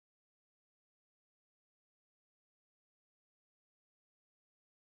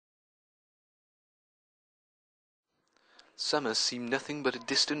Summer seemed nothing but a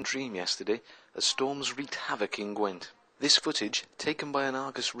distant dream yesterday, as storms wreaked havoc in Gwent. This footage, taken by an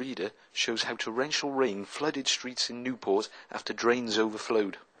Argus reader, shows how torrential rain flooded streets in Newport after drains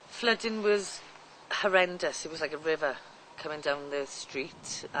overflowed. Flooding was horrendous. It was like a river coming down the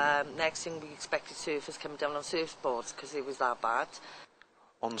street. Next thing we expected surfers coming down on surfboards because it was that bad.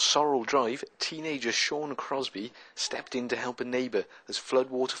 On Sorrel Drive, teenager Sean Crosby stepped in to help a neighbour as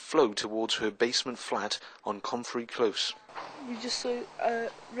floodwater flowed towards her basement flat on Comfrey Close. We just saw a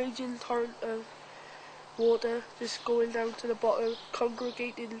raging torrent of water just going down to the bottom,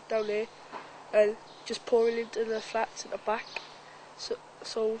 congregating down there and just pouring into the flats at the back.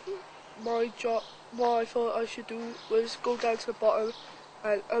 So my job, what I thought I should do was go down to the bottom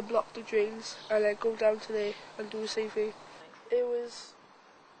and unblock the drains and then go down to there and do the same thing. It was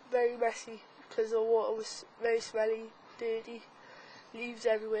very messy because the water was very smelly, dirty, leaves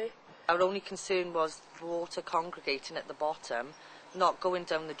everywhere. Our only concern was water congregating at the bottom, not going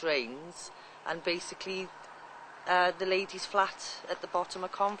down the drains, and basically the lady's flat at the bottom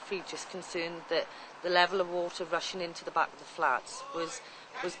of Comfrey, just concerned that the level of water rushing into the back of the flats was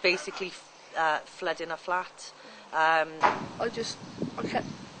basically flooding a flat. I kept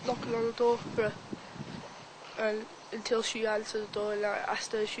knocking on the door for her, and until she answered the door, and I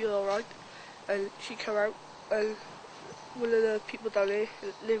asked her if she was alright, and she came out, and one of the people down there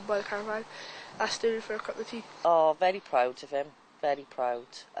living by the caravan asked her for a cup of tea. Oh, very proud of him, very proud.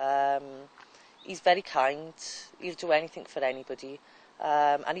 He's very kind, he'll do anything for anybody,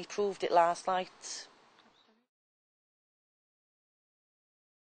 and he proved it last night